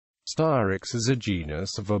Styrax is a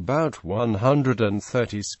genus of about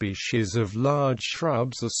 130 species of large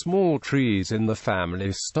shrubs or small trees in the family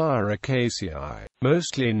Styracaceae,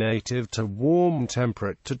 mostly native to warm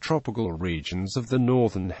temperate to tropical regions of the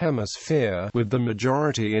Northern Hemisphere, with the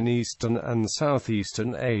majority in eastern and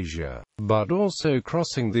southeastern Asia, but also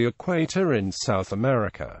crossing the equator in South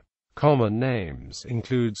America. Common names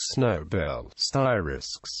include snowbell, Styrax,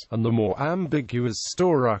 and the more ambiguous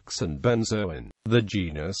storax and benzoin. The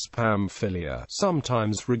genus Pamphilia,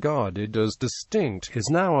 sometimes regarded as distinct, is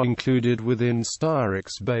now included within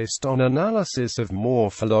Styrax based on analysis of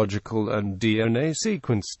morphological and DNA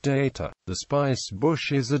sequence data. The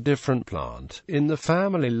spicebush is a different plant, in the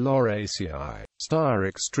family Lauraceae.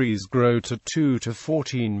 Styrax trees grow to 2 to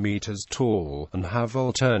 14 meters tall, and have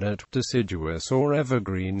alternate, deciduous or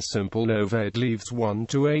evergreen simple ovate leaves 1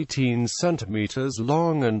 to 18 centimeters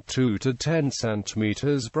long and 2 to 10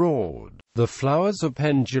 centimeters broad. The flowers are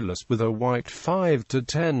pendulous with a white 5 to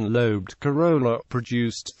 10 lobed corolla,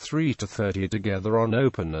 produced 3 to 30 together on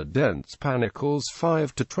open or dense panicles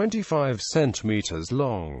 5 to 25 centimeters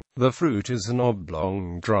long. The fruit is an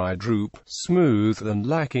oblong dry drupe, smooth and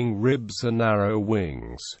lacking ribs and narrow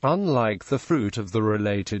wings, unlike the fruit of the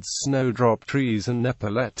related snowdrop trees and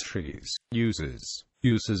epaulet trees.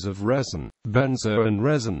 Uses of resin. Benzoin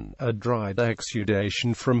resin, a dried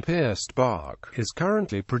exudation from pierced bark, is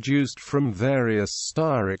currently produced from various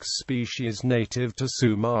Styrax species native to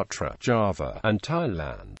Sumatra, Java, and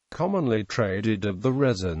Thailand. Commonly traded of the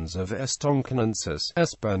resins of S. tonkinensis,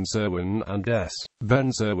 S. benzoin, and S.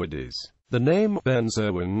 benzoides. The name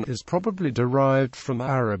benzoin is probably derived from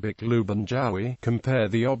Arabic lubanjawi. Compare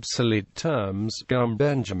the obsolete terms gum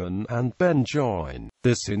benjamin and benjoin.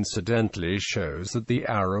 This incidentally shows that the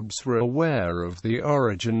Arabs were aware of the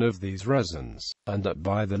origin of these resins, and that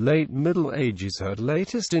by the late Middle Ages her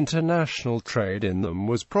latest international trade in them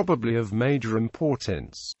was probably of major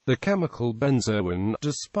importance. The chemical benzoin,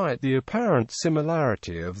 despite the apparent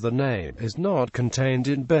similarity of the name, is not contained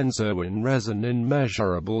in benzoin resin in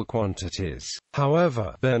measurable quantities.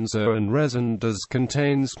 However, benzoin resin does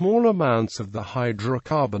contain small amounts of the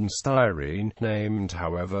hydrocarbon styrene, named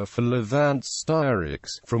however for Levant Styrax,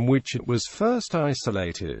 from which it was first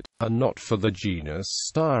isolated, and not for the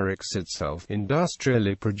genus Styrax itself.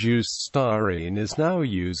 Industrially produced styrene is now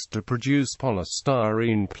used to produce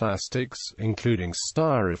polystyrene plastics, including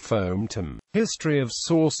styrofoam. History of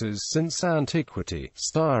sources. Since antiquity,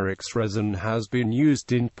 Styrax resin has been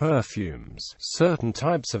used in perfumes, certain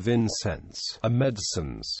types of incense, and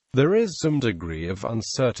medicines. There is some degree of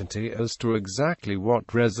uncertainty as to exactly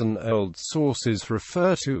what resin old sources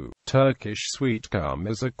refer to. Turkish sweet gum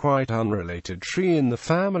is a quite unrelated tree in the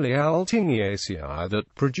family Altiniaceae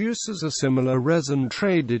that produces a similar resin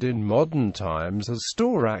traded in modern times as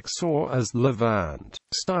storax or as Levant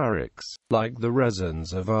Styrax. Like the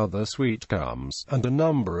resins of other sweet gums, and a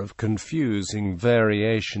number of confusing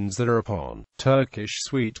variations thereupon, Turkish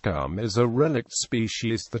sweet gum is a relict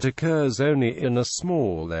species that occurs only in a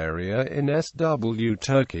small area in SW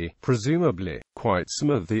Turkey, presumably. Quite some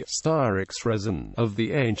of the Styrax resin of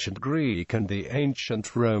the ancient Greek and the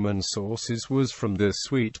ancient Roman sources was from this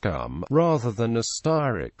sweet gum, rather than a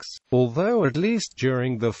Styrax, although at least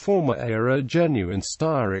during the former era genuine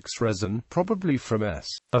Styrax resin, probably from S.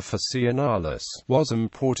 officinalis, was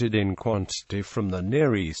imported in quantity from the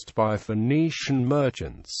Near East by Phoenician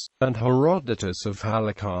merchants, and Herodotus of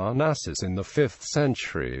Halicarnassus in the 5th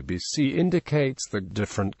century BC indicates that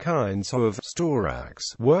different kinds of storax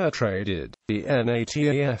were traded. The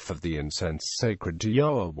nataf of the incense sacred to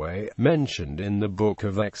Yahweh, mentioned in the Book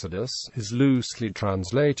of Exodus, is loosely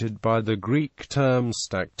translated by the Greek term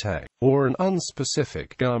stacte, or an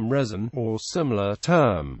unspecific gum resin, or similar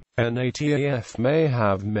term. Nataf may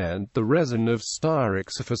have meant the resin of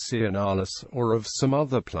Styrax officinalis, or of some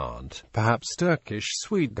other plant, perhaps Turkish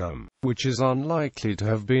sweet gum, which is unlikely to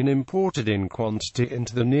have been imported in quantity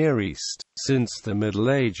into the Near East. Since the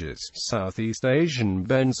Middle Ages, Southeast Asian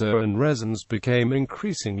benzoin resins became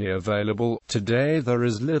increasingly available. Today there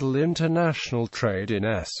is little international trade in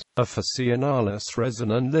S. officinalis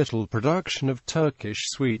resin and little production of Turkish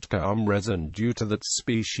sweet gum resin due to that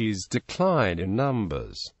species' decline in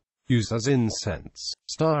numbers. Used as incense.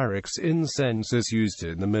 Styrax incense is used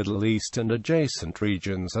in the Middle East and adjacent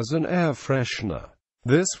regions as an air freshener.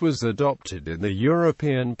 This was adopted in the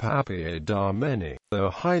European Pamphilia. The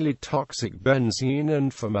highly toxic benzene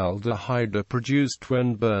and formaldehyde are produced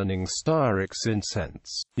when burning Styrax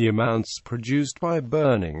incense. The amounts produced by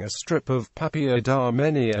burning a strip of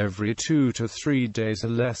Pamphilia every 2 to 3 days are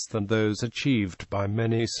less than those achieved by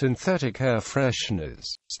many synthetic air fresheners.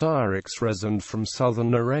 Styrax resin from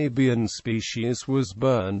southern Arabian species was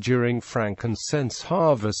burned during frankincense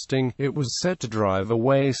harvesting. It was said to drive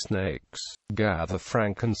away snakes. Gather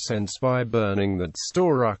frankincense by burning that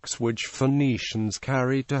storax which Phoenicians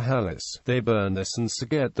carried to Hellas. They burn this and so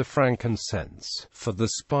get the frankincense. For the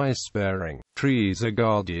spice-bearing trees are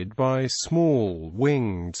guarded by small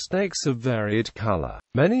winged snakes of varied color,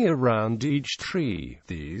 many around each tree.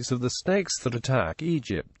 These are the snakes that attack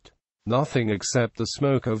Egypt. Nothing except the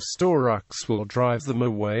smoke of storax will drive them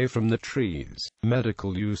away from the trees.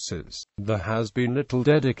 Medical uses. There has been little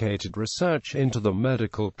dedicated research into the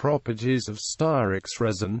medical properties of Styrax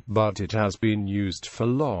resin, but it has been used for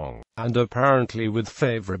long, and apparently with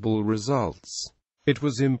favorable results. It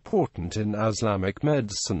was important in Islamic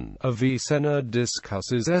medicine. Avicenna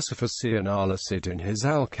discusses efficacy analysis in his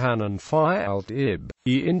Al-Canon fi al-Tib.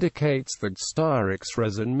 He indicates that Styrax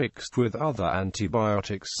resin mixed with other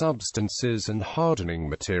antibiotic substances and hardening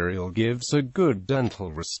material gives a good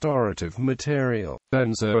dental restorative material.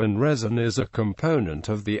 Benzoin resin is a component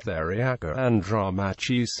of the Styracaceae and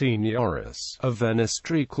Lauraceae senioris, a Venice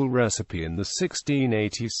treacle recipe in the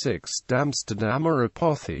 1686 Amsterdam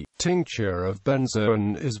apothecary. Tincture of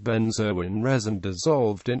benzoin is benzoin resin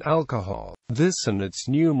dissolved in alcohol. This and its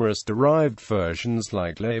numerous derived versions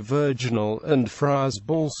like lait virginal and Fras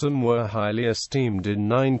balsam were highly esteemed in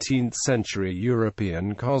 19th-century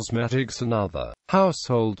European cosmetics and other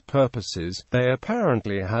household purposes. They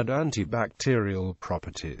apparently had antibacterial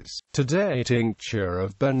properties. Today, tincture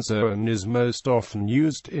of benzoin is most often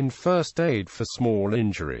used in first aid for small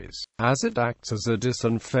injuries, as it acts as a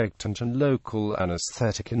disinfectant and local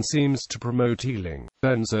anesthetic and seems to promote healing.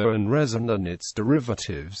 Benzoin resin and its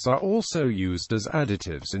derivatives are also used as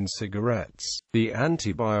additives in cigarettes. The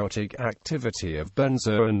antibiotic activity of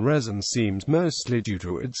benzoin resin seems mostly due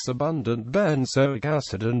to its abundant benzoic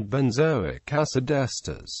acid and benzoic acid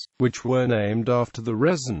esters, which were named after the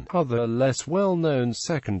resin. Other less well-known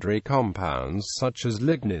secondary compounds such as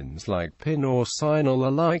lignins like pin or cyanol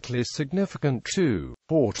are likely significant too.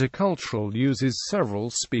 Horticultural uses. Several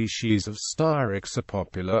species of Styrax are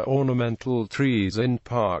popular ornamental trees in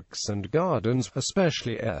parks and gardens,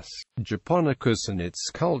 especially S. japonicus and its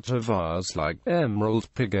cultivars like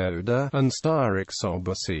emerald pagoda and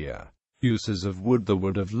Styracaceae. Uses of wood. The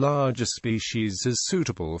wood of larger species is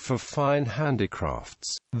suitable for fine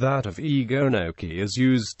handicrafts. That of Egonoki is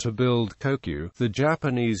used to build koku, the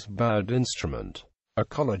Japanese bowed instrument.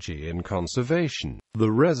 Ecology and conservation.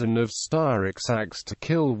 The resin of Styrax acts to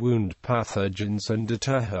kill wound pathogens and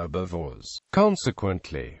deter herbivores.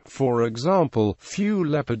 Consequently, for example, few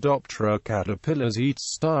Lepidoptera caterpillars eat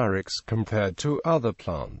Styrax compared to other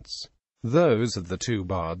plants. Those of the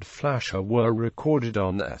two-barred flasher were recorded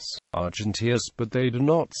on S. argenteus, but they do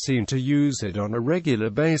not seem to use it on a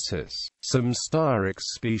regular basis. Some Styrax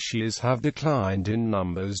species have declined in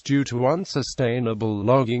numbers due to unsustainable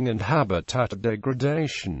logging and habitat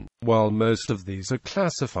degradation, while most of these are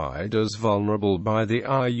classified as vulnerable by the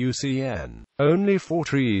IUCN. Only 4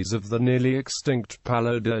 trees of the nearly extinct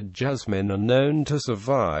Pagoda jasmine are known to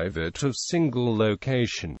survive at a single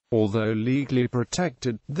location. Although legally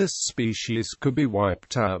protected, this species could be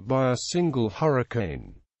wiped out by a single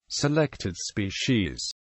hurricane. Selected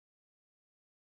species.